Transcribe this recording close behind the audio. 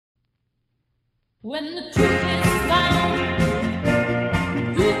When the truth is found,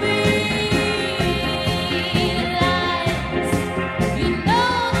 you'll be lies. You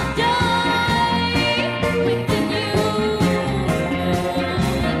know the joy within you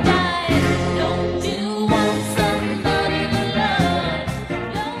dies. Don't you want somebody to love?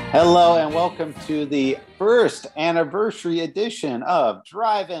 Hello and welcome to the first anniversary edition of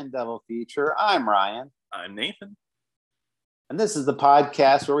Drive-In Double Feature. I'm Ryan. I'm Nathan. And this is the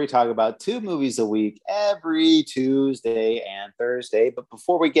podcast where we talk about 2 movies a week every Tuesday and Thursday. But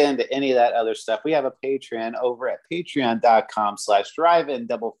before we get into any of that other stuff, we have a Patreon over at patreon.com/Drive-In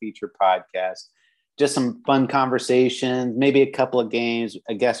Double Feature Podcast. Just some fun conversations, maybe a couple of games,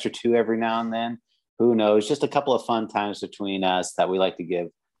 a guest or two every now and then. Who knows? Just a couple of fun times between us that we like to give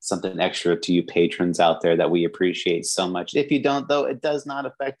something extra to you patrons out there that we appreciate so much. If you don't, though, it does not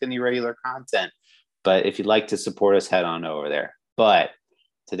affect any regular content. But if you'd like to support us, head on over there. But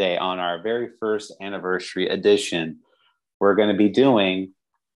today, on our very first anniversary edition, we're going to be doing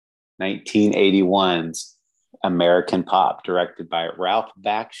 1981's American Pop, directed by Ralph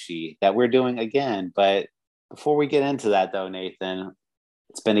Bakshi, that we're doing again. But before we get into that, though, Nathan,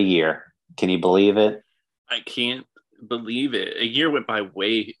 it's been a year. Can you believe it? I can't believe it. A year went by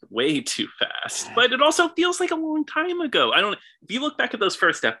way too fast, but it also feels like a long time ago. I don't know. If you look back at those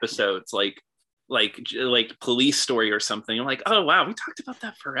first episodes, like Police Story or something, I'm like, oh wow, we talked about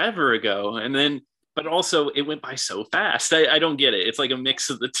that forever ago. And then, but also it went by so fast. I don't get it. It's like a mix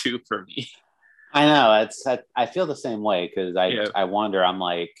of the two for me. I know. I feel the same way because I wonder, I'm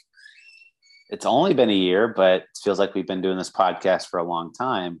like, it's only been a year, but it feels like we've been doing this podcast for a long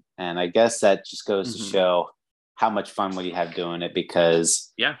time. And I guess that just goes to show how much fun we have doing it,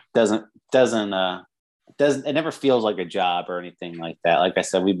 because it never feels like a job or anything like that. Like I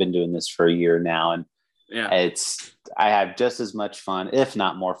said, we've been doing this for a year now, and I have just as much fun, if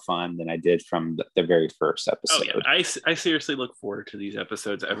not more fun, than I did from the very first episode. Oh yeah, I seriously look forward to these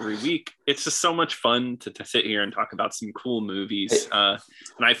episodes every week. It's just so much fun to sit here and talk about some cool movies. And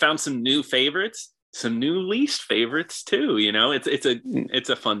I found some new favorites, some new least favorites too. You know, it's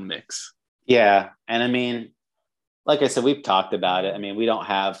a fun mix. Yeah, and I mean, like I said, we've talked about it. I mean, we don't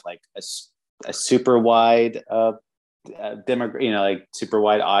have like a super wide super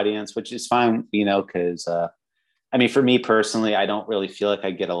wide audience, which is fine, because I mean, for me personally, I don't really feel like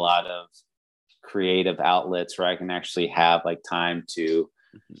I get a lot of creative outlets where I can actually have like time to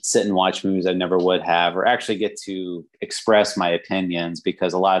sit and watch movies I never would have, or actually get to express my opinions,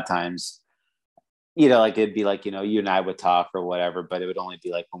 because a lot of times, like it'd be like, you and I would talk or whatever, but it would only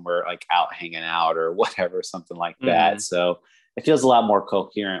be like when we're like out hanging out or whatever, something like that. So it feels a lot more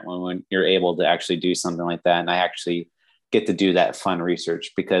coherent when you're able to actually do something like that. And I actually get to do that fun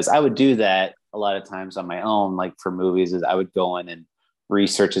research, because I would do that a lot of times on my own, like for movies, is I would go in and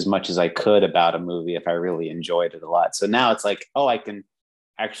research as much as I could about a movie if I really enjoyed it a lot. So now it's like, oh, I can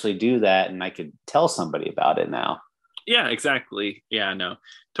actually do that, and I could tell somebody about it now. Yeah, exactly. Yeah, no,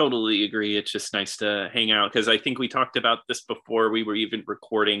 totally agree. It's just nice to hang out, because I think we talked about this before we were even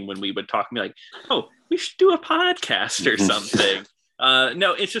recording, when we would talk and be like, oh, we should do a podcast or something.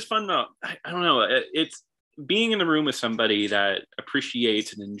 No, it's just fun though. I don't know. It's being in the room with somebody that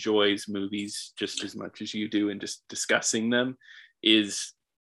appreciates and enjoys movies just as much as you do, and just discussing them is,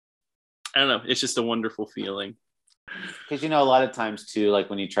 I don't know, it's just a wonderful feeling. Because, a lot of times too,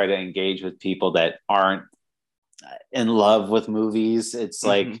 like when you try to engage with people that aren't in love with movies, it's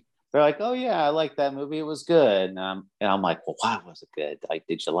like they're like, oh yeah, I like that movie, it was good, and I'm like, well, why was it good? Like,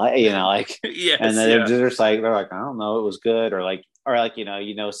 did you like, like yes, and then they're just like, they're like, I don't know, it was good, or like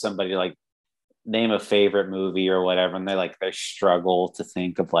somebody like name a favorite movie or whatever, and they struggle to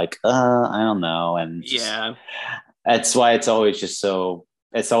think of like, I don't know, and that's why it's always so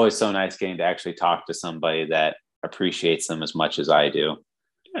nice getting to actually talk to somebody that appreciates them as much as I do.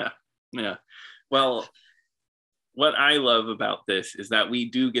 Yeah. Well, what I love about this is that we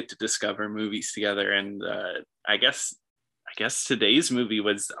do get to discover movies together, and I guess today's movie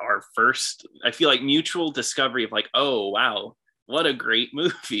was our first, I feel like, mutual discovery of like, oh wow, what a great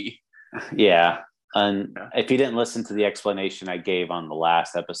movie. Yeah. And if you didn't listen to the explanation I gave on the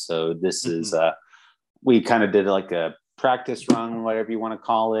last episode, this is we kind of did like a practice run, whatever you want to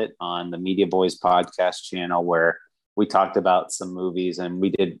call it, on the Media Boys podcast channel, where we talked about some movies, and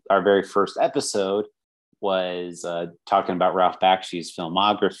we did our very first episode was talking about Ralph Bakshi's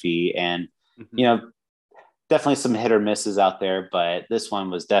filmography, and definitely some hit or misses out there, but this one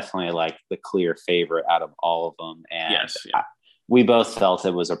was definitely like the clear favorite out of all of them. And we both felt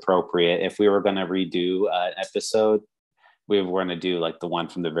it was appropriate. If we were going to redo an episode, we were going to do like the one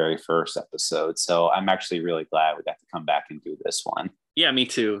from the very first episode. So I'm actually really glad we got to come back and do this one. Yeah, me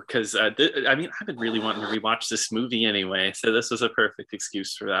too. Because I mean, I've been really wanting to rewatch this movie anyway, so this was a perfect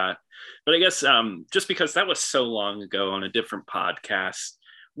excuse for that. But I guess just because that was so long ago on a different podcast,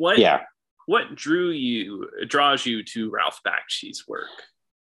 what Yeah. what draws you to Ralph Bakshi's work?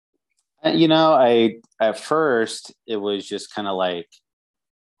 I at first it was just kind of like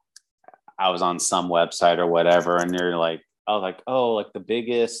I was on some website or whatever, and they're like, I was like, oh, like the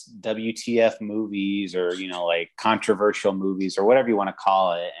biggest WTF movies, or like controversial movies, or whatever you want to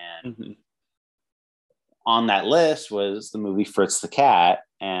call it. And Mm-hmm. on that list was the movie Fritz the Cat.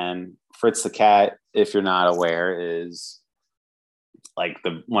 And Fritz the Cat, if you're not aware, is like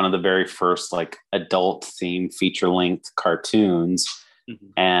the one of the very first like adult themed feature length cartoons,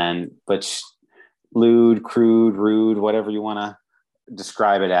 Mm-hmm. and but lewd, crude, rude, whatever you want to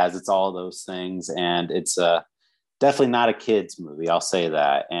describe it as, it's all those things. And it's definitely not a kids movie, I'll say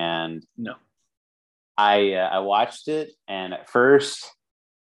that. And No. I watched it, and at first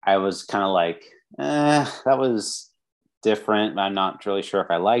I was kind of like, that was different. I'm not really sure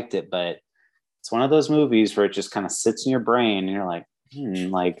if I liked it, but it's one of those movies where it just kind of sits in your brain, and you're like,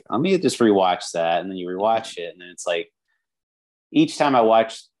 like, let me just rewatch that. And then you rewatch it, and then it's like, each time I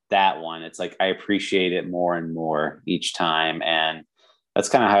watch that one, it's like I appreciate it more and more each time. And that's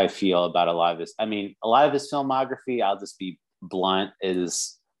kind of how I feel about a lot of this. I mean, a lot of his filmography, I'll just be blunt,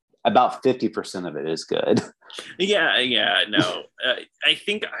 is about 50% of it is good. Yeah, no. I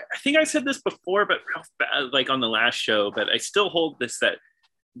think I said this before, but like on the last show, but I still hold this that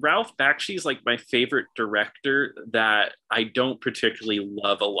Ralph Bakshi is like my favorite director that I don't particularly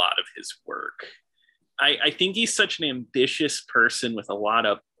love a lot of his work. I think he's such an ambitious person with a lot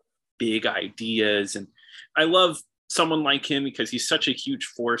of big ideas. And I love someone like him because he's such a huge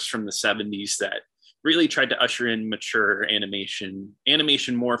force from the 70s that really tried to usher in mature animation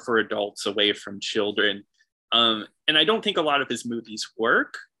more for adults away from children. And I don't think a lot of his movies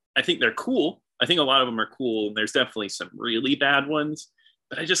work. I think they're cool. I think a lot of them are cool. And there's definitely some really bad ones,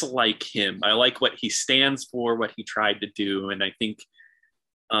 but I just like him. I like what he stands for, what he tried to do. And I think,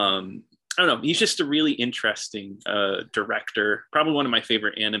 I don't know, he's just a really interesting director. Probably one of my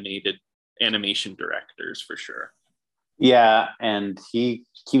favorite animation directors for sure. Yeah, and he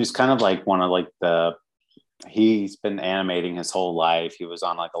was kind of like one of like he's been animating his whole life. He was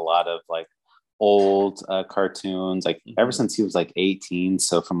on like a lot of like old cartoons, like ever since he was like 18.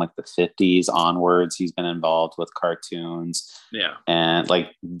 So from like the 50s onwards, he's been involved with cartoons. Yeah. And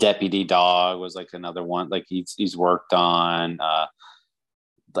like Deputy Dog was like another one like he's worked on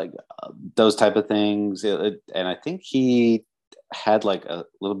those type of things. And I think he had like a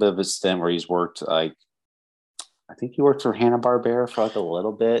little bit of a stint where he's worked like, I think he worked for Hanna-Barbera for like a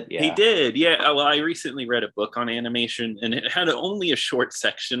little bit. Yeah. He did. Yeah. Well, I recently read a book on animation and it had only a short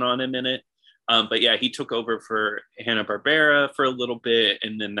section on him in it. But yeah, he took over for Hanna-Barbera for a little bit.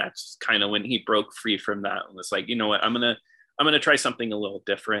 And then that's kind of when he broke free from that and was like, you know what, I'm going to try something a little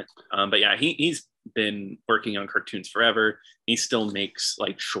different. But yeah, he's been working on cartoons forever. He still makes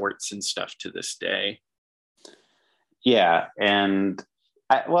like shorts and stuff to this day. Yeah. And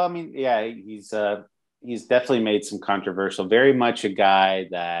he's definitely made some controversial, very much a guy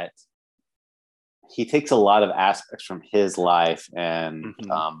that he takes a lot of aspects from his life and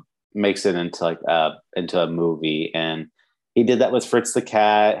makes it into like into a movie. And he did that with Fritz the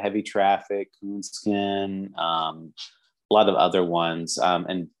Cat, Heavy Traffic, Coonskin, a lot of other ones.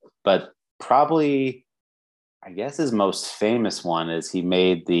 But probably, I guess his most famous one is he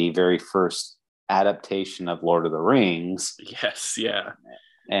made the very first adaptation of Lord of the Rings. Yes. Yeah.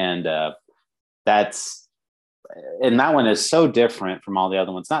 And that one is so different from all the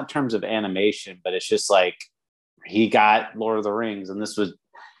other ones, not in terms of animation, but it's just like he got Lord of the Rings, and this was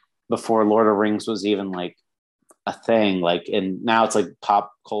before Lord of the Rings was even like a thing, like, and now it's like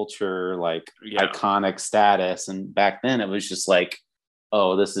pop culture, like iconic status. And back then it was just like,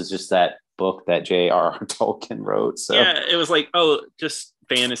 oh, this is just that book that J.R.R. Tolkien wrote. So yeah, it was like, oh, just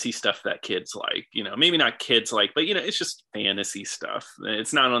fantasy stuff that kids like, maybe not kids like, but it's just fantasy stuff.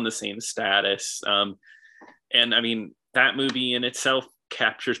 It's not on the same status. And I mean, that movie in itself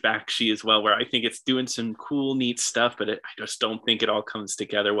captures Bakshi as well, where I think it's doing some cool, neat stuff, but I just don't think it all comes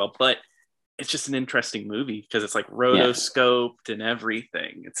together well. But it's just an interesting movie because it's like rotoscoped and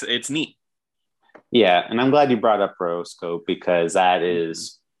everything. It's neat. Yeah, and I'm glad you brought up rotoscope because that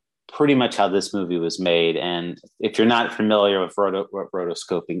is pretty much how this movie was made. And if you're not familiar with what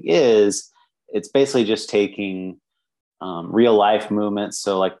rotoscoping is, it's basically just taking real life movements.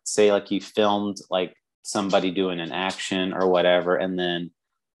 So like say like you filmed like somebody doing an action or whatever, and then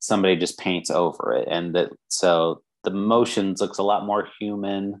somebody just paints over it. And so the motions looks a lot more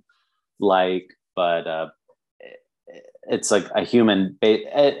human like, but it's like a human.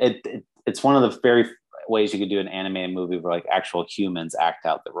 It's one of the very ways you could do an animated movie where like actual humans act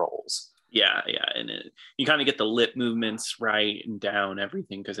out the roles. Yeah, yeah, and you kind of get the lip movements right and down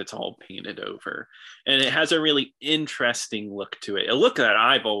everything because it's all painted over, and it has a really interesting look to it. A look that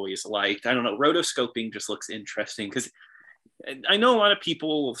I've always liked. I don't know, rotoscoping just looks interesting because I know a lot of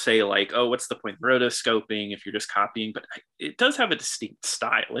people will say like, "Oh, what's the point of rotoscoping if you're just copying?" But it does have a distinct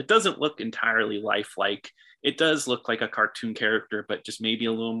style. It doesn't look entirely lifelike. It does look like a cartoon character, but just maybe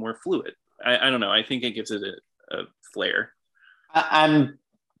a little more fluid. I don't know. I think it gives it a flair. I'm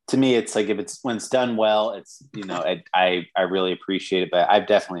to me, it's like if it's when it's done well, it's I really appreciate it. But I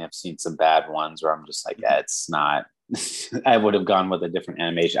definitely have seen some bad ones where I'm just like, yeah, it's not. I would have gone with a different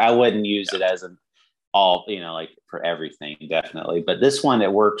animation. I wouldn't use it as an all like for everything, definitely. But this one,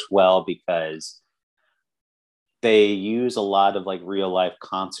 it works well because they use a lot of like real life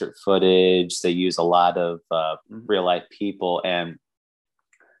concert footage. They use a lot of real life people, and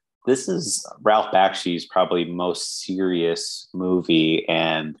this is Ralph Bakshi's probably most serious movie.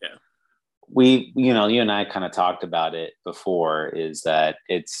 And we, you and I kind of talked about it before, is that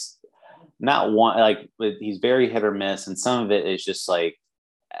it's not one, like he's very hit or miss. And some of it is just like,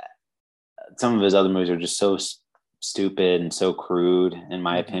 some of his other movies are just so stupid and so crude in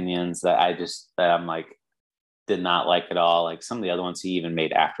my opinions that I'm like, did not like at all. Like some of the other ones he even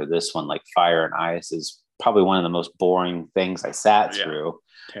made after this one, like Fire and Ice, is probably one of the most boring things I sat through.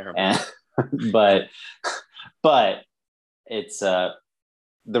 Terrible. And, but it's the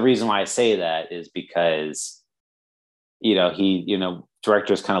reason why I say that is because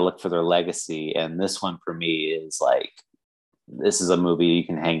directors kind of look for their legacy, and this one for me is like, this is a movie you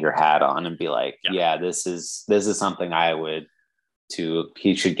can hang your hat on and be like, yeah, this is something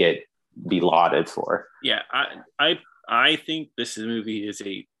he should be lauded for. Yeah, I think this movie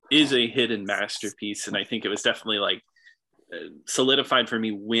is a hidden masterpiece, and I think it was definitely like solidified for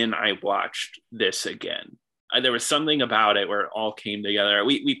me when I watched this again. There was something about it where it all came together.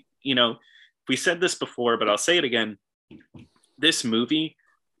 We said this before, but I'll say it again. This movie,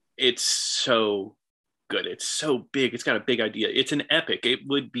 it's so good. It's so big. It's got a big idea. It's an epic. It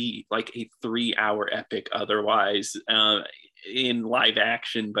would be like a 3-hour epic otherwise in live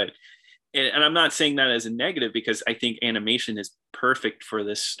action, and I'm not saying that as a negative because I think animation is perfect for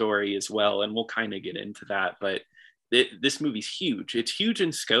this story as well, and we'll kind of get into that. But this movie's huge. It's huge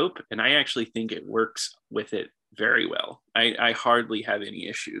in scope, and I actually think it works with it very well. I hardly have any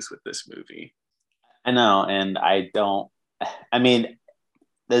issues with this movie. I know, and I mean,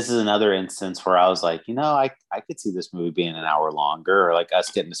 this is another instance where I was like, I could see this movie being an hour longer, or like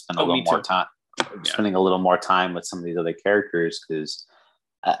us getting to spend a little more time, spending a little more time with some of these other characters. Because,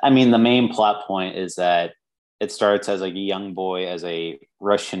 I mean, the main plot point is that it starts as like a young boy, as a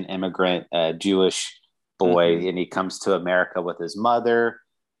Russian immigrant, Jewish boy, and he comes to America with his mother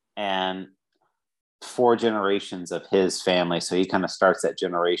and 4 generations of his family. So he kind of starts that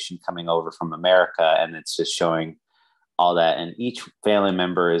generation coming over from America, and it's just showing all that. And each family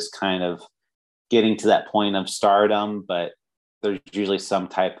member is kind of getting to that point of stardom, but there's usually some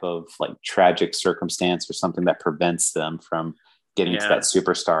type of like tragic circumstance or something that prevents them from getting to that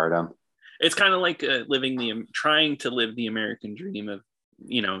superstardom. It's kind of like trying to live the American dream of,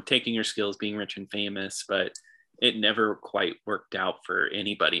 taking your skills, being rich and famous, but it never quite worked out for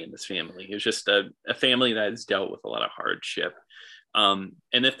anybody in this family. It was just a family that has dealt with a lot of hardship. And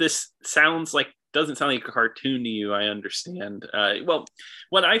if this doesn't sound like a cartoon to you, I understand. Well,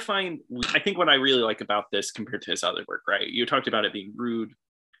 what I think what I really like about this compared to his other work, right? You talked about it being rude,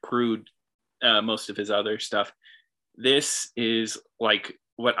 crude, most of his other stuff. This is like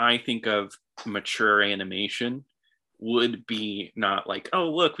what I think of mature animation would be, not like, oh,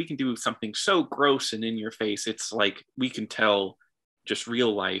 look, we can do something so gross and in your face. It's like we can tell just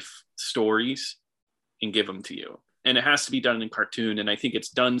real life stories and give them to you. And it has to be done in cartoon. And I think it's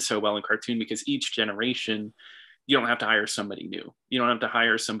done so well in cartoon because each generation, you don't have to hire somebody new. You don't have to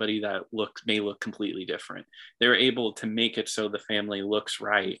hire somebody that may look completely different. They're able to make it so the family looks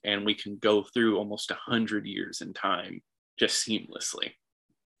right, and we can go through almost 100 years in time just seamlessly.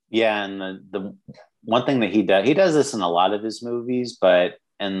 Yeah, and the one thing that he does this in a lot of his movies, but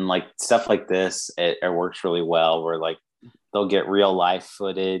and like stuff like this, it works really well. Where like they'll get real life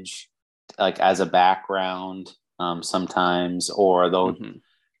footage like as a background sometimes, or they'll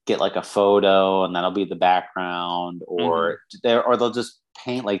get like a photo and that'll be the background, or they'll just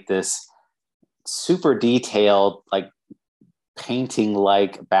paint like this super detailed like painting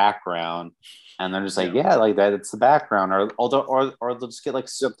like background, and they're just like, yeah, like that, it's the background, or they'll just get like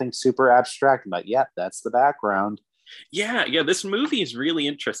something super abstract, but yeah, that's the background. Yeah, this movie is really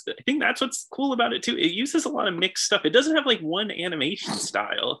interesting. I think that's what's cool about it too. It uses a lot of mixed stuff. It doesn't have like one animation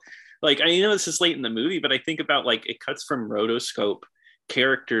style. Like I know this is late in the movie, but I think about like it cuts from rotoscope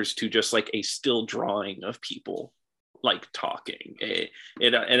characters to just like a still drawing of people like talking. And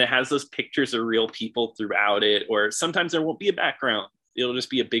it has those pictures of real people throughout it, or sometimes there won't be a background. It'll just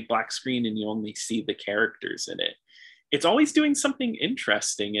be a big black screen and you only see the characters in it. It's always doing something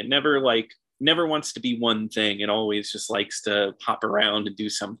interesting. It never wants to be one thing. It always just likes to hop around and do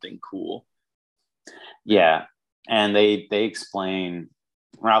something cool. Yeah. And they explain,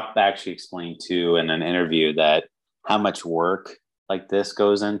 Ralph actually explained too in an interview that how much work like this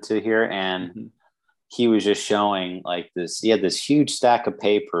goes into here. And he was just showing like this, he had this huge stack of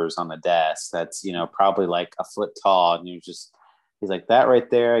papers on the desk that's, you know, probably like a foot tall. And he's like, that right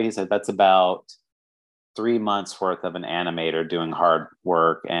there. He said, that's about 3 months worth of an animator doing hard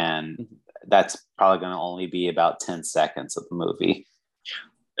work. And that's probably going to only be about 10 seconds of the movie.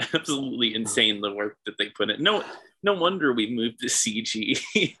 Absolutely insane, the work that they put in. No wonder we moved to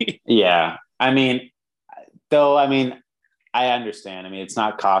CG. Yeah. I mean, I understand. I mean, it's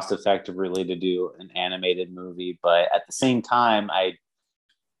not cost effective really to do an animated movie, but at the same time,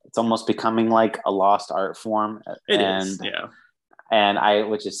 it's almost becoming like a lost art form. It is, yeah. And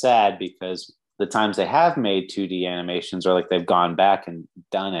which is sad because the times they have made 2D animations or like they've gone back and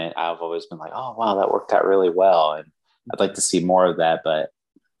done it, I've always been like, oh wow, that worked out really well. And I'd like to see more of that, but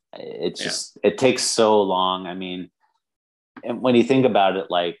it takes so long. I mean, and when you think about it,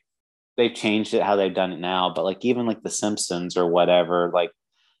 like they've changed it how they've done it now, but like even like The Simpsons or whatever, like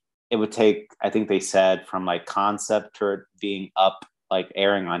it would take, I think they said from like concept to it being up, like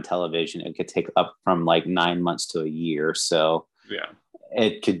airing on television, it could take up from like 9 months to a year. So yeah,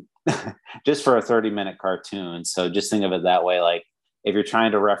 it could just for a 30-minute cartoon. So just think of it that way. Like if you're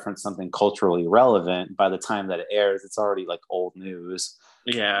trying to reference something culturally relevant, by the time that it airs, it's already like old news.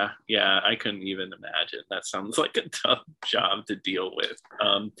 Yeah, I couldn't even imagine. That sounds like a tough job to deal with.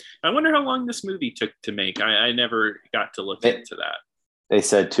 I wonder how long this movie took to make. I never got to look into that. They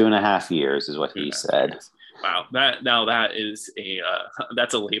said 2.5 years is what he said. Wow, that is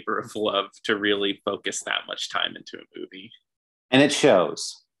that's a labor of love to really focus that much time into a movie. And it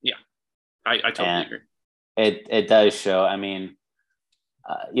shows. Yeah, I totally agree. It does show. I mean,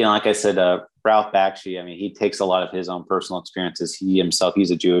 like I said, Ralph Bakshi, I mean, he takes a lot of his own personal experiences. He himself, he's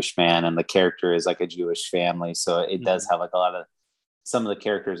a Jewish man, and the character is like a Jewish family. So it does have like a lot of some of the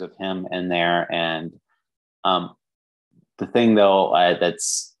characters of him in there. And the thing, though,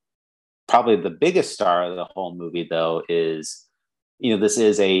 that's probably the biggest star of the whole movie, though, is, this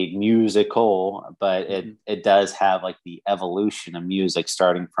is a musical, but it does have like the evolution of music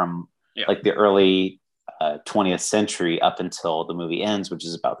starting from like the early 20th century up until the movie ends, which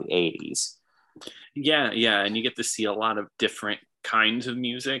is about the 80s. Yeah, and you get to see a lot of different kinds of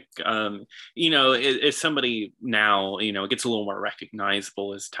music. As somebody now, it gets a little more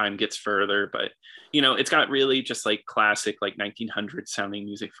recognizable as time gets further, but it's got really just like classic, like 1900 sounding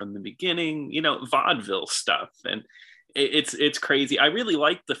music from the beginning, vaudeville stuff, and it's crazy. I really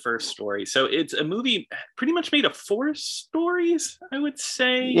like the first story. So it's a movie pretty much made of 4 stories, I would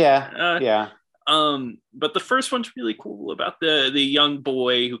say. Yeah. But the first one's really cool about the young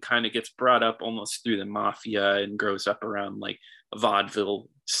boy who kind of gets brought up almost through the mafia and grows up around like a vaudeville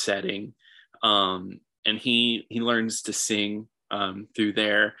setting. And he learns to sing through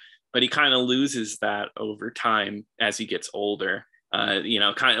there, but he kind of loses that over time as he gets older. Kind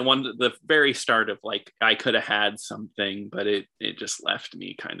of the very start of like, I could have had something, but it just left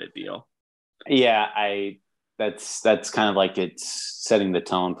me kind of deal. Yeah, that's kind of like it's setting the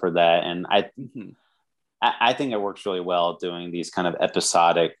tone for that. And I think it works really well doing these kind of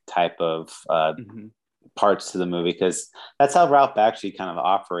episodic type of parts to the movie, because that's how Ralph actually kind of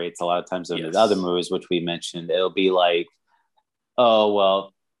operates a lot of times in the other movies, which we mentioned. It'll be like, oh,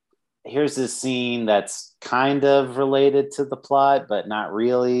 well, here's this scene that's kind of related to the plot, but not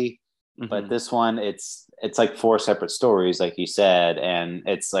really. But this one, it's like 4 separate stories, like you said. And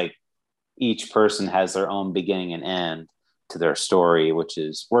it's like, each person has their own beginning and end to their story, which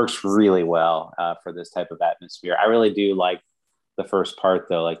works really well for this type of atmosphere. I really do like the first part,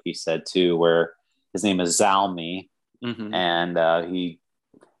 though, like you said too, where his name is Zalmi, and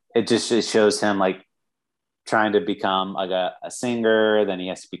it shows him like trying to become like a singer. Then he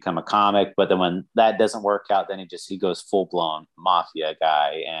has to become a comic, but then when that doesn't work out, then he goes full blown mafia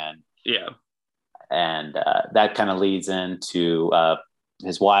guy, and that kind of leads into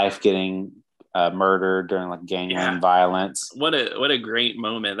his wife getting murdered during like Yeah. gangland violence. What a great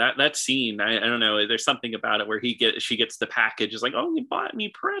moment. That scene, I don't know, there's something about it where she gets the package, is like, oh, you bought me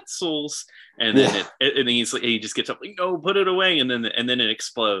pretzels, and then Yeah. and he just gets up like, no, put it away, and then it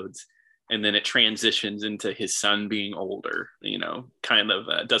explodes, and then it transitions into his son being older, kind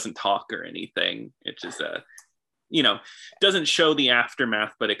of doesn't talk or anything. It just doesn't show the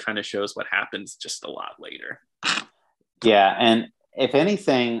aftermath, but it kind of shows what happens just a lot later. Yeah, and if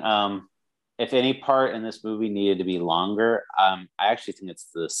anything, if any part in this movie needed to be longer, I actually think it's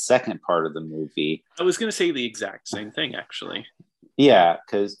the second part of the movie. I was going to say the exact same thing, actually. Yeah,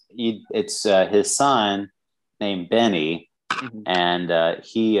 because it's his son named Benny, Mhm. and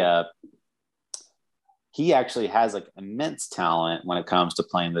he actually has like immense talent when it comes to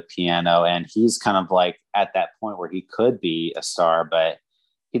playing the piano, and he's kind of like at that point where he could be a star, but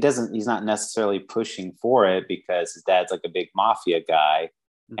he's not necessarily pushing for it because his dad's like a big mafia guy,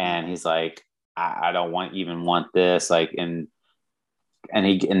 and he's like, I don't even want this, like, and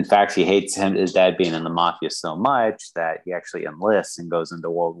he, in fact, he hates his dad being in the mafia so much that he actually enlists and goes into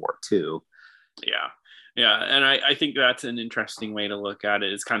World War II. Yeah, and I think that's an interesting way to look at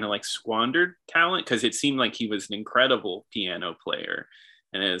it. It's kind of like squandered talent, because it seemed like he was an incredible piano player,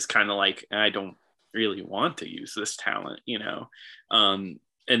 and it's kind of like, I don't really want to use this talent.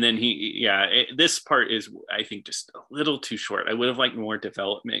 And then this part is, I think, just a little too short. I would have liked more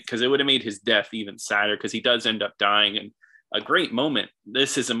development, because it would have made his death even sadder, because he does end up dying. And a great moment.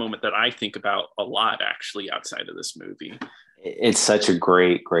 This is a moment that I think about a lot, actually, outside of this movie. It's such a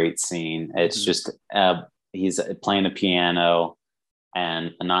great scene. It's just he's playing a piano,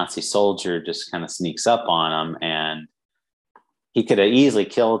 and a Nazi soldier just kind of sneaks up on him, and he could have easily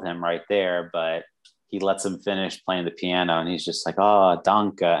killed him right there, but he lets him finish playing the piano, and he's just like, oh,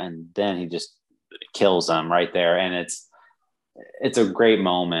 danke, and then he just kills him right there. And it's a great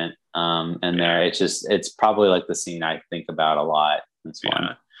moment. There, it's probably like the scene I think about a lot. This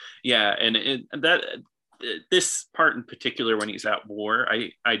one. Yeah, and that this part in particular, when he's at war,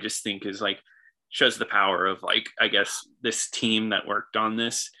 I just think is like, shows the power of, like, I guess, this team that worked on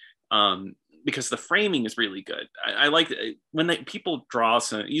this, because the framing is really good. I like when people draw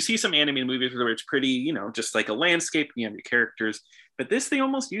you see some animated movies where it's pretty, just like a landscape, you have your characters, but this, they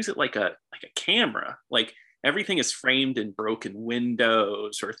almost use it like a camera. Like, everything is framed in broken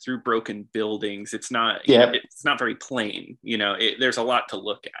windows or through broken buildings. It's not, it's not very plain. There's a lot to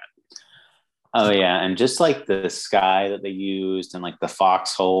look at. Oh yeah, and just like the sky that they used, and like the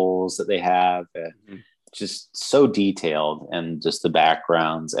foxholes that they have, just so detailed, and just the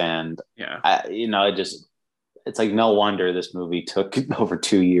backgrounds, and it's like no wonder this movie took over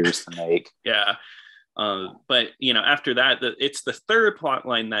 2 years to make. Yeah. But after that, it's the third plot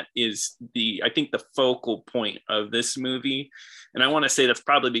line that is I think the focal point of this movie. And I want to say that's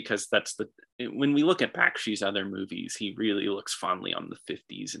probably because when we look at Bakshi's other movies, he really looks fondly on the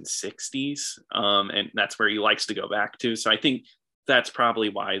 50s and 60s. And that's where he likes to go back to. So I think that's probably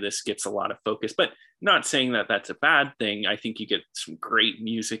why this gets a lot of focus, but not saying that that's a bad thing. I think you get some great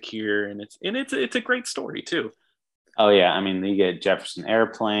music here, and it's a great story too. Oh yeah. I mean, you get Jefferson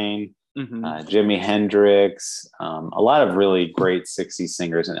Airplane, Jimi Hendrix, a lot of really great 60s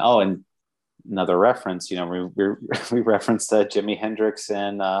singers. And another reference, we referenced Jimi Hendrix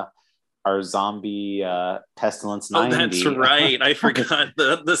in our zombie Pestilence 90. Oh, that's right. I forgot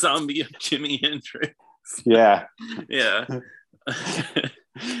the zombie of Jimi Hendrix. Yeah. Yeah.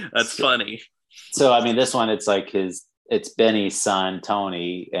 That's funny. So, I mean, this one, it's like it's Benny's son,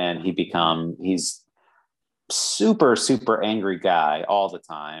 Tony, and he's super, super angry guy all the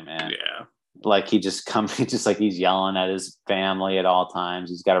time. And like, he's like, he's yelling at his family at all times.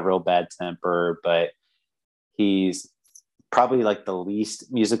 He's got a real bad temper, but he's probably like the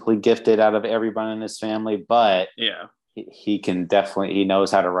least musically gifted out of everyone in his family, but he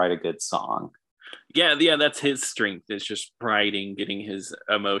knows how to write a good song. Yeah, that's his strength, is just writing, getting his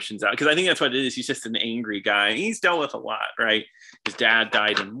emotions out. Because I think that's what it is. He's just an angry guy. And he's dealt with a lot, right? His dad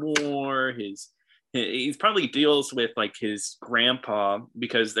died in war. He probably deals with like his grandpa,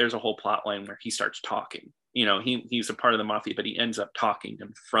 because there's a whole plot line where he starts talking. He's a part of the mafia, but he ends up talking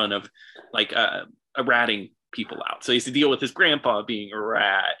in front of like ratting people out. So he has to deal with his grandpa being a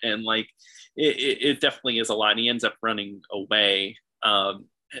rat, and like it definitely is a lot. And he ends up running away.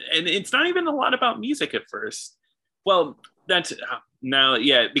 And it's not even a lot about music at first. Well, that's now,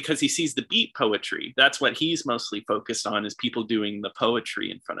 because he sees the beat poetry. That's what he's mostly focused on, is people doing the poetry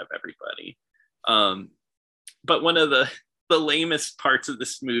in front of everybody. But one of the lamest parts of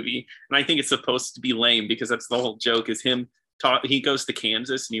this movie, and I think it's supposed to be lame because that's the whole joke, is him he goes to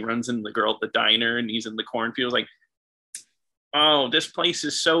Kansas and he runs into the girl at the diner, and he's in the cornfield like, oh, this place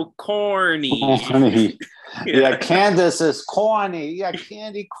is so corny. Corny. Yeah, Candace is corny. You got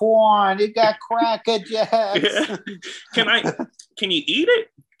candy corn. You got Cracker Jacks. Can you eat it?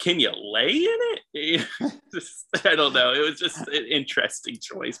 Can you lay in it? I don't know. It was just an interesting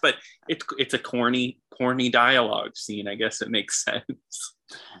choice, but it's a corny dialogue scene. I guess it makes sense.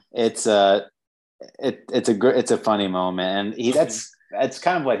 It's a funny moment, and that's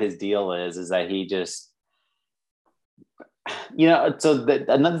kind of what his deal is that he just, so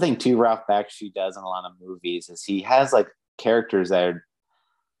another thing too Ralph Bakshi does in a lot of movies is he has like characters that are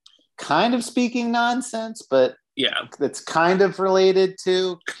kind of speaking nonsense, but yeah, that's kind of related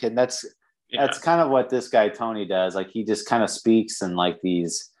to, and that's kind of what this guy Tony does. Like he just kind of speaks in like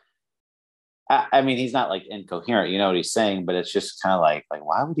these, I mean, he's not like incoherent, you know what he's saying, but it's just kind of like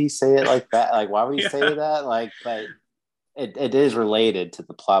why would he say it like that? Like why would he say that? Like, but it is related to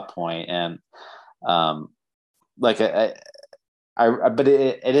the plot point, and like but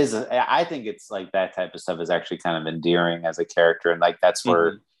it is. I think it's like that type of stuff is actually kind of endearing as a character, and like that's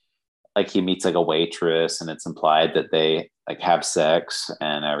where like he meets like a waitress, and it's implied that they like have sex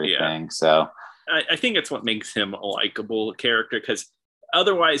and everything. Yeah. So I think it's what makes him a likable character, because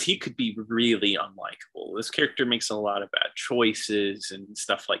otherwise he could be really unlikable. This character makes a lot of bad choices and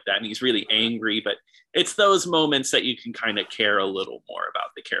stuff like that, and he's really angry, but it's those moments that you can kind of care a little more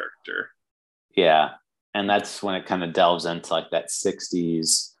about the character. Yeah. And that's when it kind of delves into like that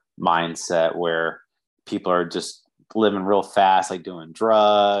 60s mindset where people are just living real fast, like doing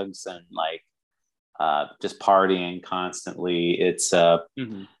drugs and like just partying constantly. It's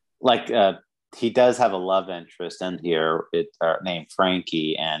like he does have a love interest in here named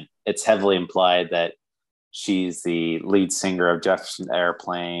Frankie, and it's heavily implied that she's the lead singer of Jefferson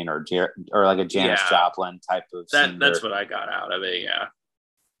Airplane or like a Janis Joplin type of singer. That's what I got out of it, yeah.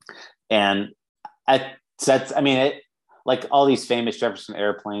 And I mean, it like all these famous Jefferson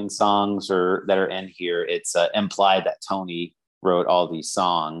Airplane songs that are in here. It's implied that Tony wrote all these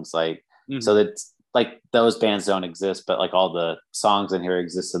songs, like so that like those bands don't exist, but like all the songs in here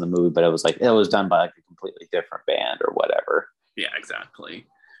exist in the movie. But it was done by like a completely different band or whatever. Yeah, exactly.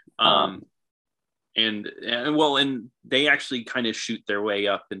 And they actually kind of shoot their way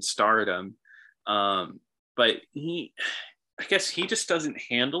up in stardom, but I guess he just doesn't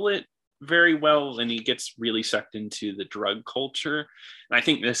handle it very well, and he gets really sucked into the drug culture. And I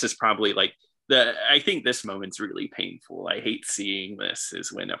think this is probably like I think this moment's really painful. I hate seeing this,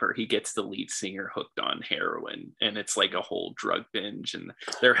 is whenever he gets the lead singer hooked on heroin, and it's like a whole drug binge, and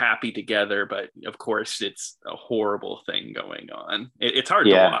they're happy together, but of course it's a horrible thing going on. It's hard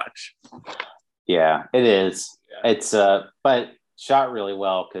to watch. Yeah, it is. Yeah. It's but shot really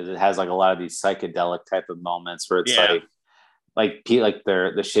well, because it has like a lot of these psychedelic type of moments where it's like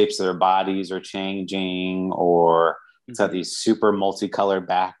the shapes of their bodies are changing, or it's got these super multicolored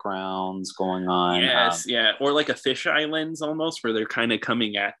backgrounds going on. Yes, or like a fisheye lens almost, where they're kind of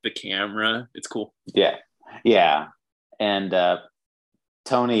coming at the camera. It's cool. Yeah. And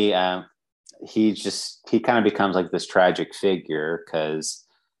Tony, he kind of becomes like this tragic figure, because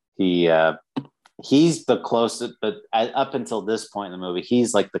he's the closest, but up until this point in the movie,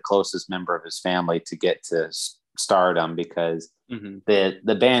 he's like the closest member of his family to get to stardom, because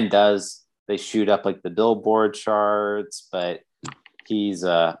the band they shoot up like the Billboard charts, but he's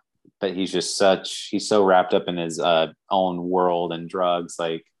so wrapped up in his own world and drugs,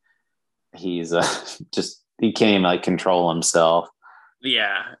 like he's he can't even like control himself.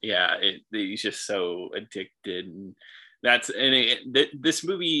 He's just so addicted, and this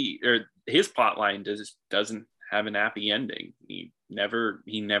movie, or his plot line, doesn't have an happy ending. He never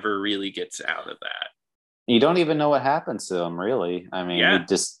really gets out of that. You don't even know what happens to him, really. I mean,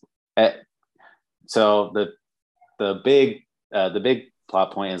 so the big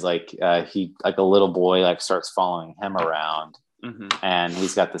plot point is like he, like a little boy, like starts following him around, and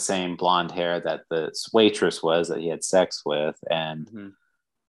he's got the same blonde hair that the waitress that he had sex with, and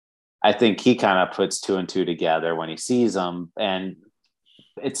I think he kind of puts two and two together when he sees him, and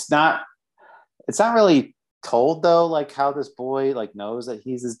it's not really told though, like how this boy like knows that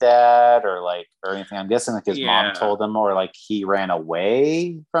he's his dad or anything. I'm guessing like his mom told him, or like he ran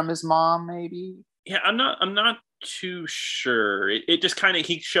away from his mom, maybe. Yeah, I'm not too sure. It just kind of,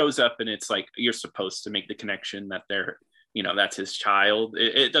 he shows up, and it's like you're supposed to make the connection that they're, that's his child.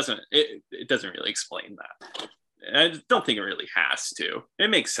 It doesn't really explain that. I don't think it really has to. It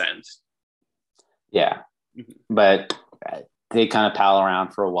makes sense. Yeah, but they kind of pal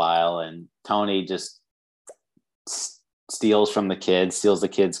around for a while, and Tony just steals the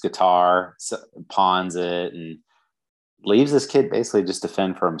kid's guitar, pawns it, and leaves this kid basically just to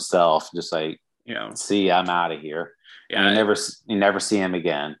fend for himself, just like, see, I'm out of here. Yeah, you never see him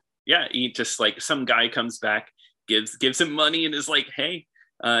again. Yeah, he just like some guy comes back, gives him money, and is like, hey,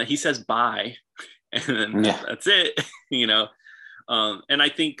 he says bye, and then that's it, you know. And I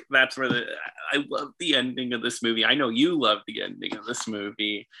think that's where I love the ending of this movie. I know you love the ending of this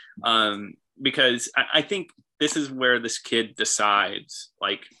movie, because I think this is where this kid decides,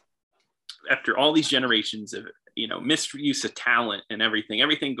 like, after all these generations of, you know, misuse of talent and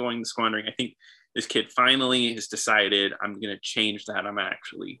everything going to squandering, I think this kid finally has decided, I'm going to change that. I'm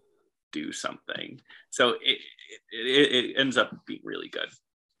actually do something. So it ends up being really good.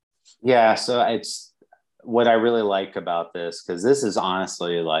 Yeah. So it's what I really like about this, because this is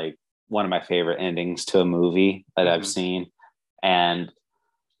honestly like one of my favorite endings to a movie that I've seen. And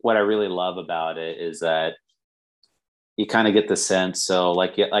what I really love about it is that you kind of get the sense. So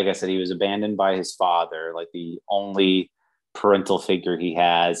like I said, he was abandoned by his father, like the only parental figure he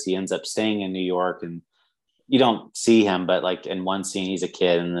has. He ends up staying in New York, and you don't see him, but like in one scene he's a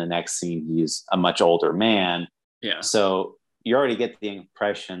kid, and the next scene he's a much older man. Yeah. So you already get the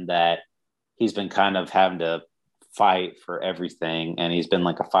impression that he's been kind of having to fight for everything, and he's been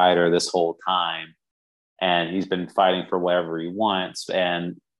like a fighter this whole time, and he's been fighting for whatever he wants.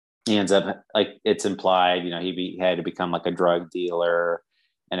 And he ends up, like it's implied, you know, he had to become like a drug dealer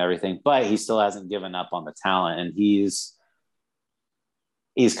and everything, but he still hasn't given up on the talent. And he's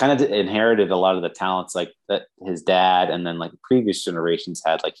kind of inherited a lot of the talents like that his dad and then like previous generations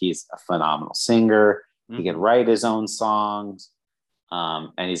had. Like he's a phenomenal singer. He can write his own songs.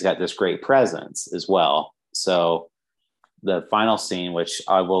 And he's got this great presence as well. So the final scene, which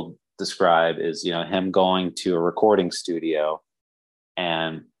I will describe, is, you know, him going to a recording studio.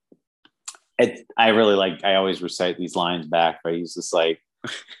 And I really like, I always recite these lines back, but he's just like,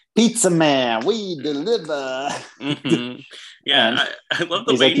 pizza man, we deliver. Yeah, I love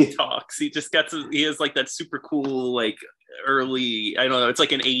the way he talks. He just he has like that super cool, like early, I don't know, it's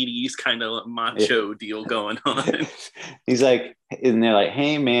like an 80s kind of macho deal going on. He's like, and they're like,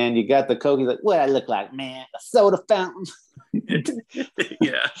 hey man, you got the Coke? He's like, what I look like, man? A soda fountain.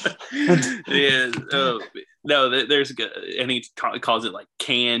 Yeah. No, there's good, and he calls it like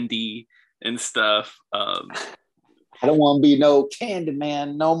candy and stuff. I don't want to be no candy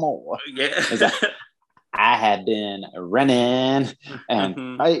man no more. Yeah. Like, I have been running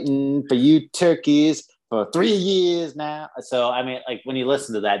and fighting for you turkeys for 3 years now. So, I mean, like when you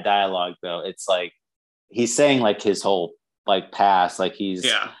listen to that dialogue though, it's like, he's saying like his whole like past, like he's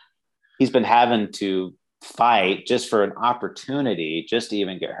been having to fight just for an opportunity just to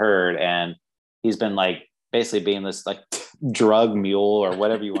even get heard. And he's been like basically being this like drug mule or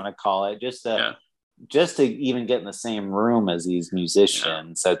whatever you want to call it, just to even get in the same room as these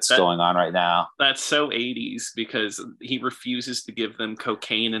musicians that's going on right now. That's so 80s, because he refuses to give them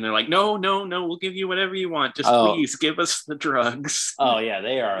cocaine, and they're like, no, we'll give you whatever you want. Just please give us the drugs. Oh yeah,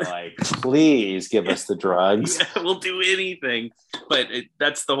 they are like, please give us the drugs. Yeah, we'll do anything. But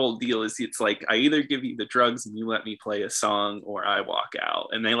that's the whole deal, is it's like, I either give you the drugs and you let me play a song, or I walk out.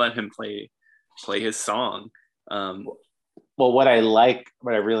 And they let him play his song. Well, what I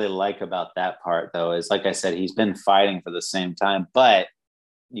really like about that part though, is like I said, he's been fighting for the same time, but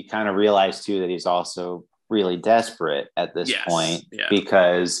you kind of realize too that he's also really desperate at this point,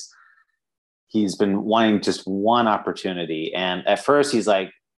 because he's been wanting just one opportunity. And at first he's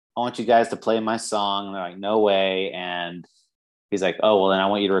like, I want you guys to play my song. And they're like, no way. And he's like, oh, well then I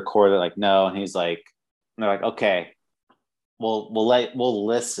want you to record it. Like, no. And he's like, and they're like, okay, we'll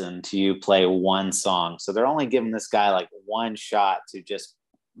listen to you play one song. So they're only giving this guy like one shot to just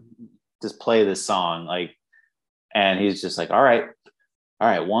play this song. Like, and he's just like, all right,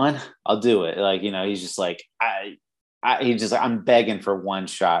 one, I'll do it. Like, you know, he's just like, he's just like, I'm begging for one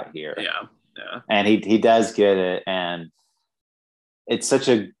shot here. Yeah. And he does get it. And it's such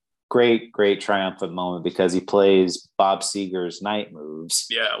a great triumphant moment, because he plays Bob Seger's Night Moves.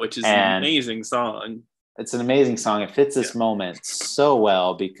 Yeah, which is an amazing song. It's an amazing song. It fits this moment so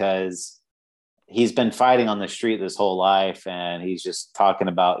well, because he's been fighting on the street this whole life, and he's just talking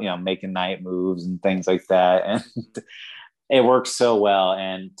about, you know, making night moves and things like that. And it works so well.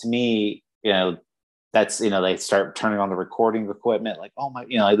 And to me, you know, that's, you know, they start turning on the recording equipment, like, oh my,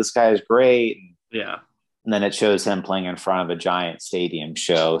 you know, like, this guy is great. Yeah. And then it shows him playing in front of a giant stadium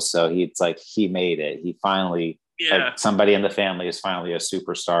show. So it's like, he made it. He finally, like, somebody in the family is finally a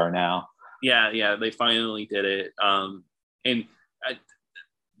superstar now. Yeah, they finally did it. And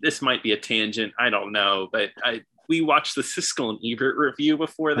this might be a tangent, I don't know, but we watched the Siskel and Ebert review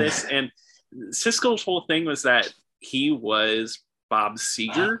before this, and Siskel's whole thing was that he was Bob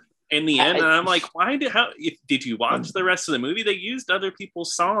Seger in the end, and I'm like, did you watch the rest of the movie? They used other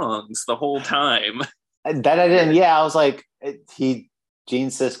people's songs the whole time. That I didn't. Yeah, I was like, Gene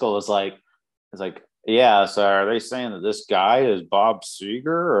Siskel was like, yeah. So are they saying that this guy is Bob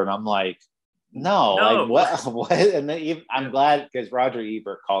Seger? And I'm like, no, like No. what? What? And then I'm Yeah. glad because Roger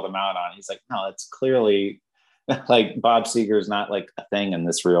Ebert called him out on. He's like, no, it's clearly like Bob Seger is not like a thing in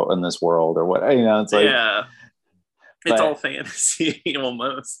this world or what. It's like, Yeah. It's all but fantasy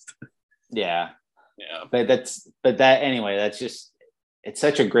almost. yeah, Yeah. but that anyway. That's just it's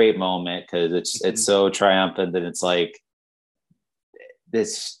such a great moment because it's so triumphant that it's like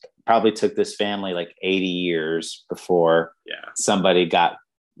this probably took this family like 80 years before Yeah. somebody got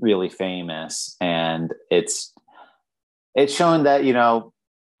really famous, and it's shown that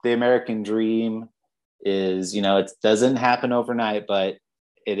the American dream is it doesn't happen overnight, but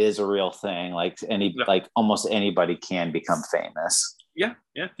it is a real thing. Yeah. Like almost anybody can become famous. Yeah,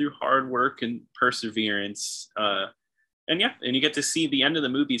 through hard work and perseverance. And you get to see the end of the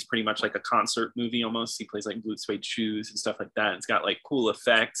movie is pretty much like a concert movie almost. He plays like blue suede shoes and stuff like that. It's got like cool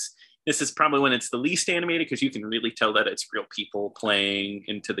effects. This is probably when it's the least animated because you can really tell that it's real people playing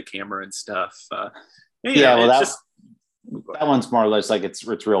into the camera and stuff. Well, it's that one's more or less like it's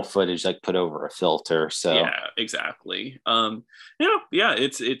real footage, like put over a filter. So yeah, exactly.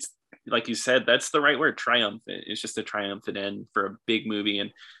 It's like you said, that's the right word, triumphant. It's just a triumphant end for a big movie.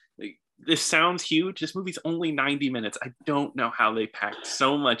 And this sounds huge. This movie's only 90 minutes. I don't know how they packed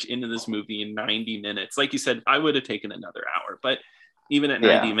so much into this movie in 90 minutes. Like you said, I would have taken another hour, but even at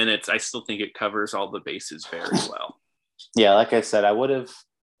 90 minutes, I still think it covers all the bases very well. Yeah, like I said, I would have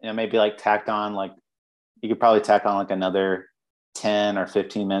maybe like tacked on like you could probably tack on like another 10 or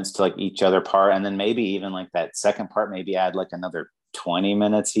 15 minutes to like each other part, and then maybe even like that second part maybe add like another 20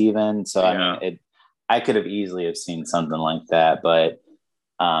 minutes even. So I mean I could have easily have seen something like that, but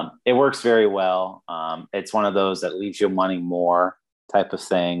it works very well. It's one of those that leaves you wanting more type of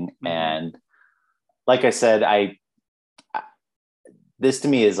thing. Mm-hmm. And like I said, this to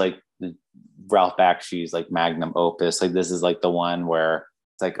me is like Ralph Bakshi's like magnum opus. Like this is like the one where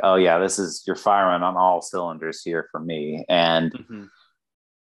it's like, oh yeah, this is you're firing on all cylinders here for me. And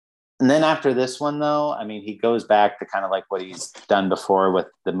and then after this one though, I mean, he goes back to kind of like what he's done before with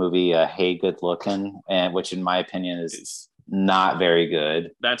the movie Hey Good Looking, and which in my opinion is not very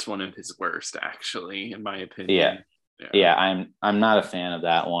good. That's one of his worst, actually, in my opinion. Yeah. I'm not a fan of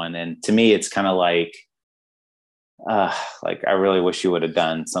that one. And to me, it's kind of like I really wish you would have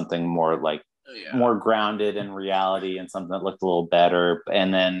done something more like more grounded in reality and something that looked a little better.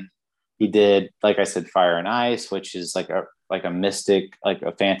 And then he did, like I said, Fire and Ice, which is like a mystic, like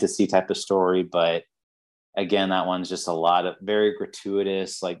a fantasy type of story. But again, that one's just a lot of very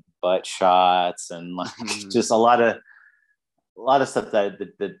gratuitous, like butt shots and like just a lot of stuff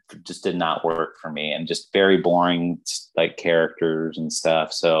that just did not work for me, and just very boring like characters and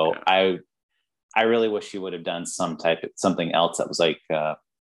stuff. So I really wish you would have done something else that was like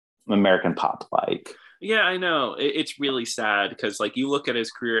American Pop like. Yeah, I know. It's really sad because like you look at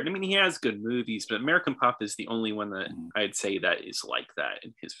his career, and I mean he has good movies, but American Pop is the only one that I'd say that is like that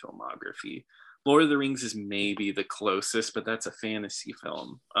in his filmography. Lord of the Rings is maybe the closest, but that's a fantasy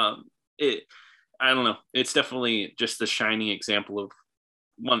film. I don't know. It's definitely just the shining example of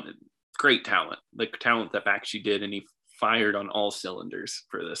one great talent, the talent that Bakshi did, and he fired on all cylinders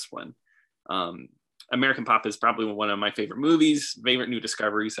for this one. American Pop is probably one of my favorite movies, favorite new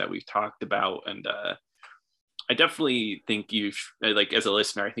discoveries that we've talked about, and I definitely think like as a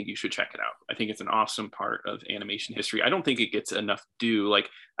listener, I think you should check it out. I think it's an awesome part of animation history. I don't think it gets enough due. Like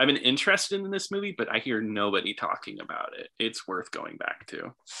I've been interested in this movie, but I hear nobody talking about it. It's worth going back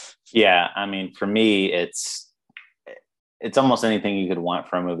to. Yeah, I mean, for me, it's almost anything you could want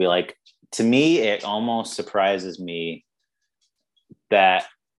from a movie. Like to me, it almost surprises me that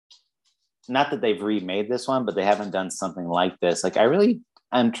not that they've remade this one, but they haven't done something like this. Like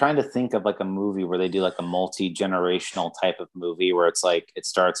I'm trying to think of like a movie where they do like a multi-generational type of movie where it's like it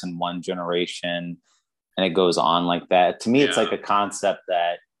starts in one generation and it goes on like that. To me, it's like a concept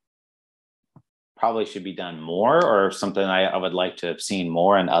that probably should be done more, or something I would like to have seen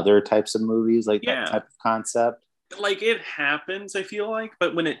more in other types of movies, like that type of concept. Like it happens, I feel like,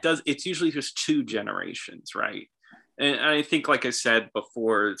 but when it does, it's usually just two generations, right? And I think, like I said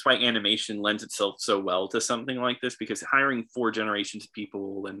before, it's why animation lends itself so well to something like this, because hiring 4 generations of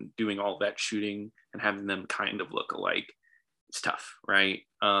people and doing all that shooting and having them kind of look alike, it's tough, right?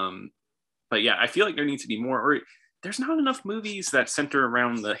 But yeah, I feel like there needs to be more, or there's not enough movies that center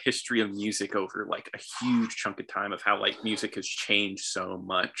around the history of music over like a huge chunk of time of how like music has changed so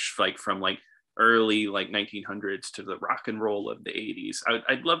much, like from like early like 1900s to the rock and roll of the 80s.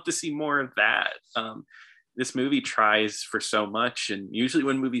 I'd love to see more of that. This movie tries for so much, and usually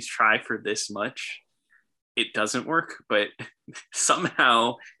when movies try for this much, it doesn't work, but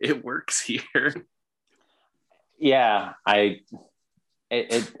somehow it works here. Yeah,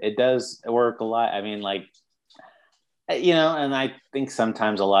 it does work a lot. I mean, like, and I think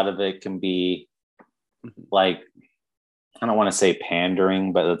sometimes a lot of it can be like, I don't want to say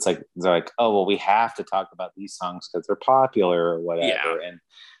pandering, but it's like, oh, well, we have to talk about these songs because they're popular or whatever. Yeah.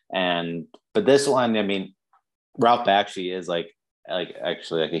 But this one, I mean, Ralph Bakshi is like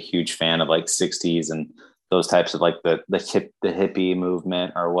actually like a huge fan of like 60s and those types of like the hippie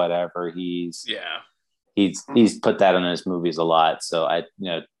movement or whatever. He's put that in his movies a lot. So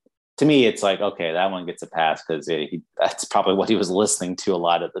to me, it's like, okay, that one gets a pass because that's probably what he was listening to a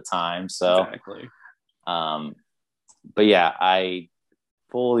lot at the time. So, exactly. But yeah, I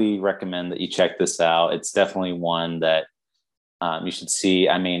fully recommend that you check this out. It's definitely one that you should see.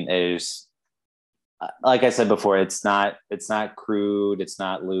 I mean, there's, like I said before, it's not crude, it's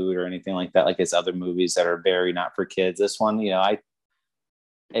not lewd or anything like that. Like his other movies that are very not for kids. This one,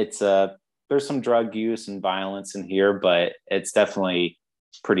 there's some drug use and violence in here, but it's definitely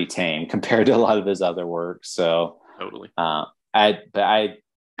pretty tame compared to a lot of his other work. So totally. I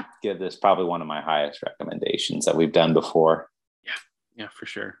give this probably one of my highest recommendations that we've done before. Yeah, for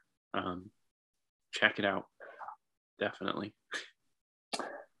sure. Check it out. Definitely.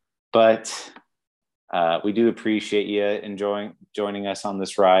 But we do appreciate you joining us on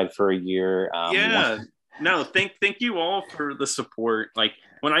this ride for a year. Thank you all for the support. Like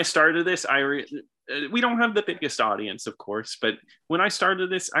when I started this, we don't have the biggest audience, of course, but when I started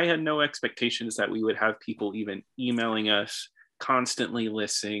this, I had no expectations that we would have people even emailing us, constantly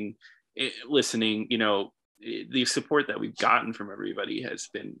listening. The support that we've gotten from everybody has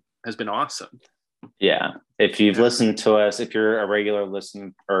been awesome. Yeah. If you've listened to us, if you're a regular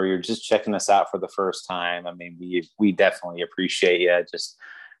listener or you're just checking us out for the first time, I mean, we definitely appreciate you just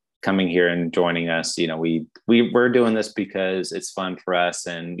coming here and joining us. We're doing this because it's fun for us,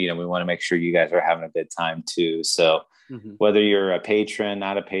 and we want to make sure you guys are having a good time too. So whether you're a patron,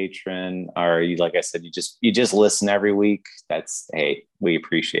 not a patron, or like I said, you just listen every week, hey, we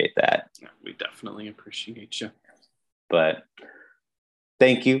appreciate that. Yeah, we definitely appreciate you. But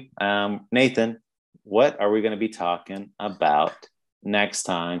thank you. Nathan, what are we going to be talking about next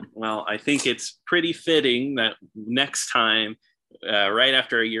time? Well, I think it's pretty fitting that next time, right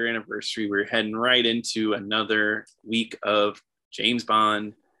after a year anniversary, we're heading right into another week of James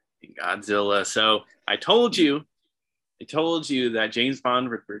Bond and Godzilla. So I told you that James Bond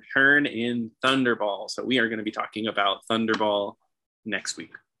would return in Thunderball. So we are going to be talking about Thunderball next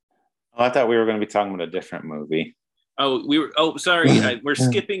week. Oh, I thought we were going to be talking about a different movie. Sorry. We're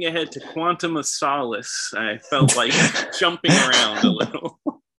skipping ahead to Quantum of Solace. I felt like jumping around a little.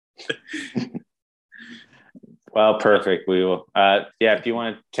 Well, perfect. We will. If you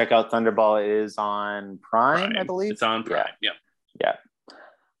want to check out Thunderball, it is on Prime, I believe. It's on Prime. Yeah.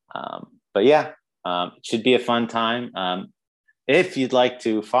 It should be a fun time. If you'd like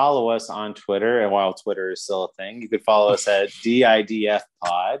to follow us on Twitter, and while Twitter is still a thing, you could follow us at DIDF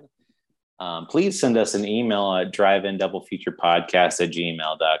Pod. Please send us an email at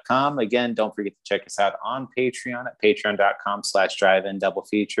drive-in-double-feature-podcast@gmail.com. Again, don't forget to check us out on Patreon at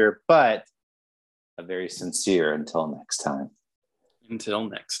patreon.com/drive-in-double-feature. But a very sincere until next time. Until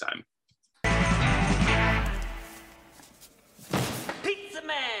next time. Pizza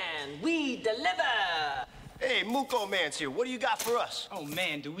Man, we deliver. Hey, Muko Man's here. What do you got for us? Oh,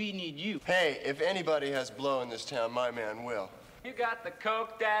 man, do we need you? Hey, if anybody has blow in this town, my man will. You got the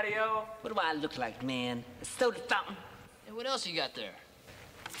Coke, Daddy-O? What do I look like, man? A soda fountain? And what else you got there?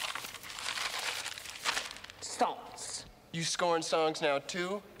 Songs. You scoring songs now,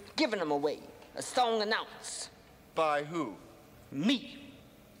 too? Giving them away. A song announced. By who? Me.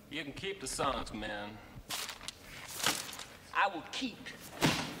 You can keep the songs, man. I will keep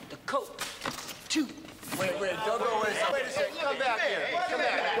the Coke, too. Wait, don't go away. Wait a second. Come back here. Come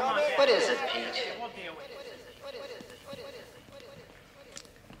back. What is it, Pete?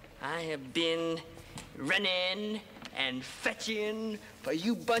 I have been running and fetching for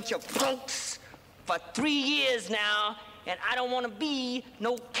you bunch of punks for 3 years now, and I don't want to be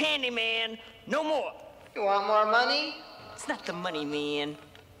no candy man no more. You want more money? It's not the money, man.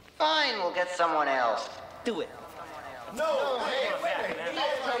 Fine, we'll get someone else. Do it. No, hey, wait.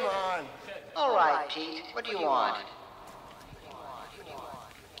 Come on. All right, Pete. What do you want?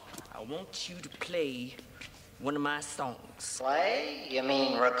 I want you to play one of my songs. Play? You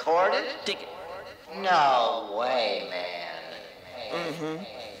mean record it? Dig it. No way, man.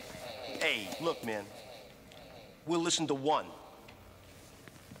 Hey, look, man. We'll listen to one.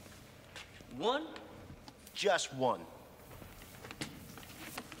 One? Just one.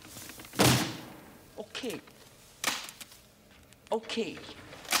 Okay. Okay. Okay.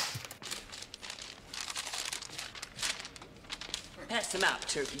 Pass them out,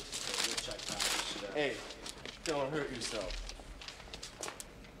 Turkey. Hey, don't hurt yourself.